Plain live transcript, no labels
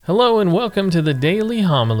Hello and welcome to the Daily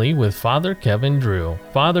Homily with Father Kevin Drew.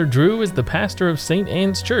 Father Drew is the pastor of St.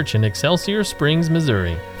 Anne's Church in Excelsior Springs,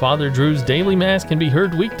 Missouri. Father Drew's daily mass can be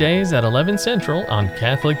heard weekdays at 11 Central on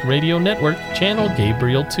Catholic Radio Network, channel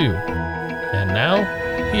Gabriel 2. And now,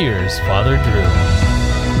 here's Father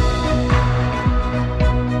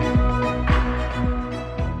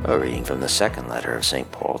Drew. A reading from the second letter of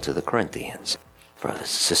St. Paul to the Corinthians. Brothers and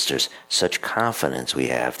sisters, such confidence we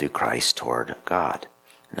have through Christ toward God.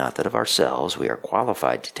 Not that of ourselves we are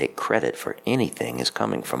qualified to take credit for anything is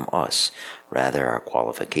coming from us. Rather, our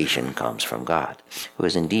qualification comes from God, who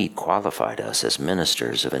has indeed qualified us as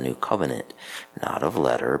ministers of a new covenant, not of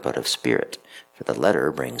letter, but of spirit. For the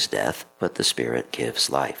letter brings death, but the Spirit gives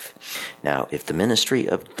life. Now, if the ministry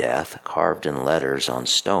of death, carved in letters on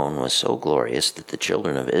stone, was so glorious that the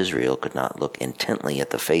children of Israel could not look intently at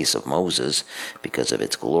the face of Moses because of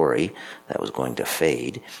its glory that was going to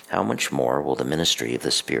fade, how much more will the ministry of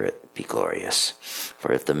the Spirit be glorious?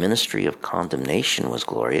 For if the ministry of condemnation was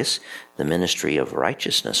glorious, the ministry of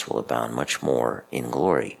righteousness will abound much more in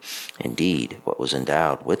glory. Indeed, what was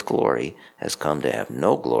endowed with glory has come to have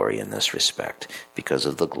no glory in this respect, because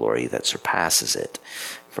of the glory that surpasses it.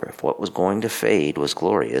 For if what was going to fade was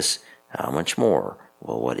glorious, how much more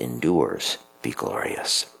will what endures be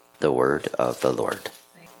glorious? The word of the Lord.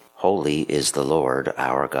 Holy is the Lord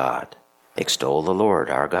our God. Extol the Lord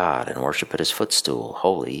our God and worship at his footstool.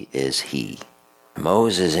 Holy is he.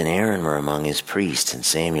 Moses and Aaron were among his priests, and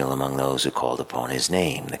Samuel among those who called upon his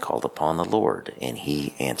name. They called upon the Lord, and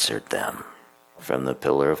he answered them. From the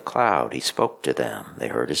pillar of cloud he spoke to them. They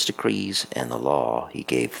heard his decrees, and the law he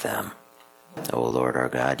gave them. O Lord our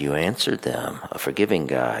God, you answered them. A forgiving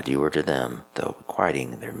God you were to them, though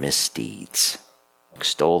requiting their misdeeds.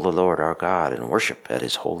 Extol the Lord our God, and worship at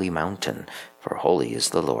his holy mountain, for holy is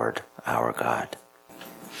the Lord our God.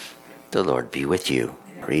 The Lord be with you.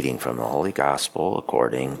 Reading from the Holy Gospel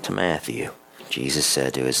according to Matthew. Jesus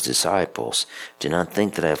said to his disciples, "Do not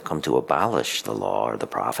think that I have come to abolish the law or the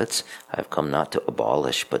prophets. I have come not to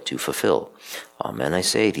abolish, but to fulfill. Amen, I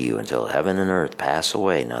say to you, until heaven and earth pass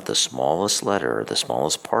away, not the smallest letter or the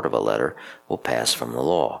smallest part of a letter will pass from the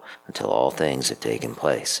law, until all things have taken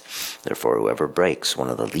place. Therefore, whoever breaks one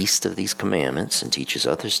of the least of these commandments and teaches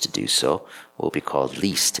others to do so will be called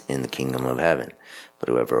least in the kingdom of heaven. But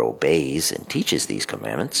whoever obeys and teaches these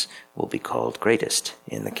commandments will be called greatest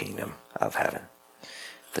in the kingdom of heaven."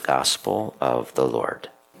 The Gospel of the Lord.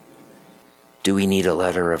 Do we need a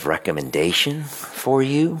letter of recommendation for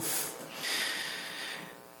you?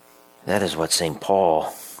 That is what St.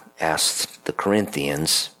 Paul asked the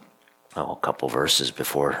Corinthians, a couple verses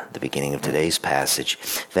before the beginning of today's passage.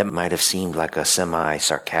 That might have seemed like a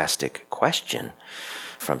semi-sarcastic question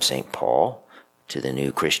from St. Paul to the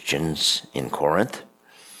new Christians in Corinth.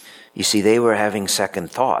 You see, they were having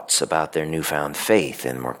second thoughts about their newfound faith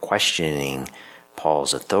and were questioning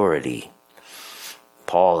Paul's authority.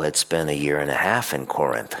 Paul had spent a year and a half in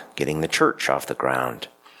Corinth, getting the church off the ground.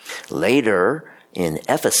 Later, in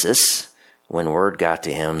Ephesus, when word got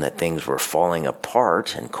to him that things were falling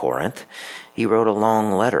apart in Corinth, he wrote a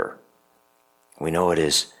long letter. We know it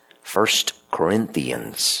is 1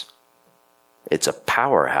 Corinthians. It's a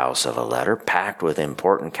powerhouse of a letter packed with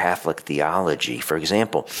important Catholic theology. For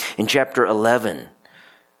example, in chapter 11,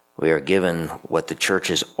 we are given what the church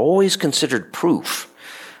has always considered proof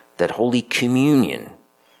that Holy Communion,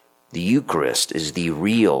 the Eucharist, is the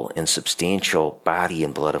real and substantial body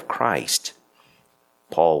and blood of Christ.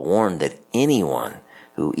 Paul warned that anyone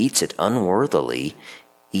who eats it unworthily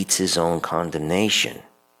eats his own condemnation.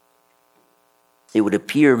 It would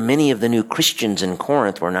appear many of the new Christians in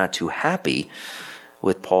Corinth were not too happy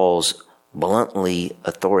with Paul's bluntly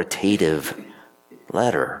authoritative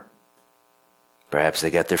letter. Perhaps they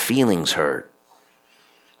got their feelings hurt.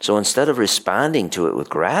 So instead of responding to it with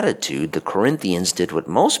gratitude, the Corinthians did what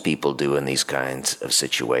most people do in these kinds of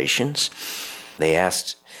situations. They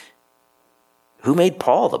asked, who made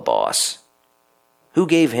Paul the boss? Who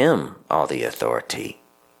gave him all the authority?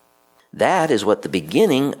 That is what the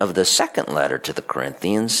beginning of the second letter to the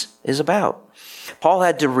Corinthians is about. Paul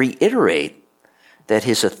had to reiterate that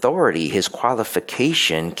his authority, his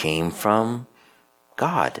qualification came from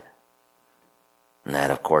God. And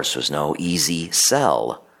that, of course, was no easy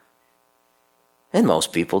sell. And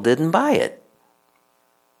most people didn't buy it.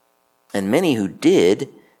 And many who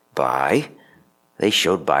did buy, they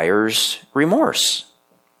showed buyer's remorse.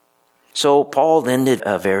 So Paul then did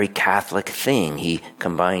a very Catholic thing. He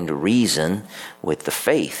combined reason with the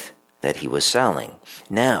faith that he was selling.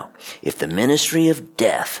 Now, if the ministry of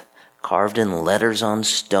death, carved in letters on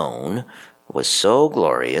stone, was so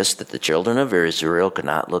glorious that the children of Israel could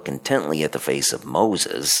not look intently at the face of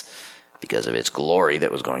Moses because of its glory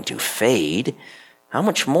that was going to fade, how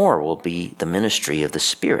much more will be the ministry of the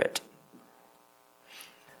Spirit?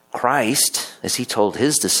 Christ, as he told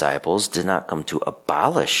his disciples, did not come to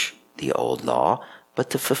abolish the old law, but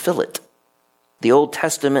to fulfill it. The Old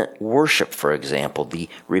Testament worship, for example, the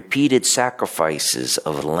repeated sacrifices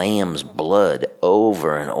of lamb's blood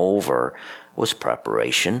over and over, was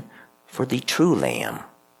preparation for the true lamb.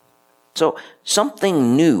 So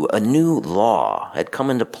something new, a new law, had come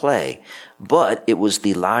into play, but it was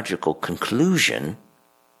the logical conclusion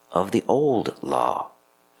of the old law.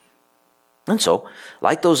 And so,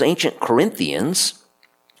 like those ancient Corinthians,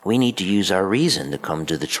 we need to use our reason to come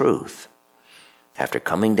to the truth. After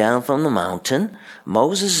coming down from the mountain,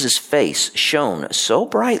 Moses' face shone so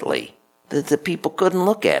brightly that the people couldn't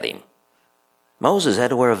look at him. Moses had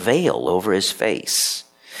to wear a veil over his face.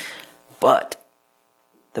 But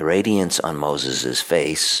the radiance on Moses'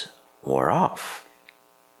 face wore off.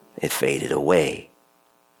 It faded away.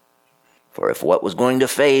 For if what was going to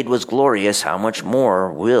fade was glorious, how much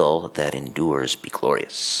more will that endures be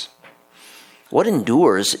glorious? What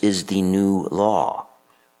endures is the new law,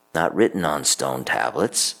 not written on stone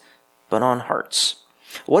tablets, but on hearts.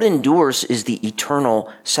 What endures is the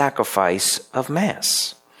eternal sacrifice of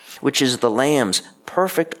Mass, which is the Lamb's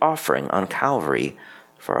perfect offering on Calvary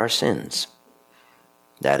for our sins.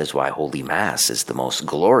 That is why Holy Mass is the most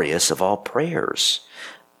glorious of all prayers.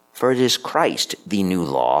 For it is Christ, the new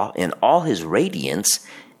law, in all his radiance,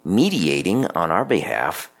 mediating on our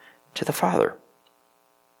behalf to the Father.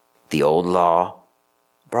 The old law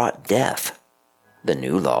brought death. The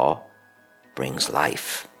new law brings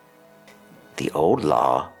life. The old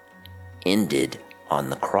law ended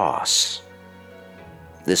on the cross.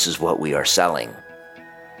 This is what we are selling.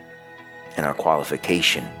 And our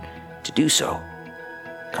qualification to do so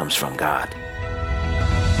comes from God.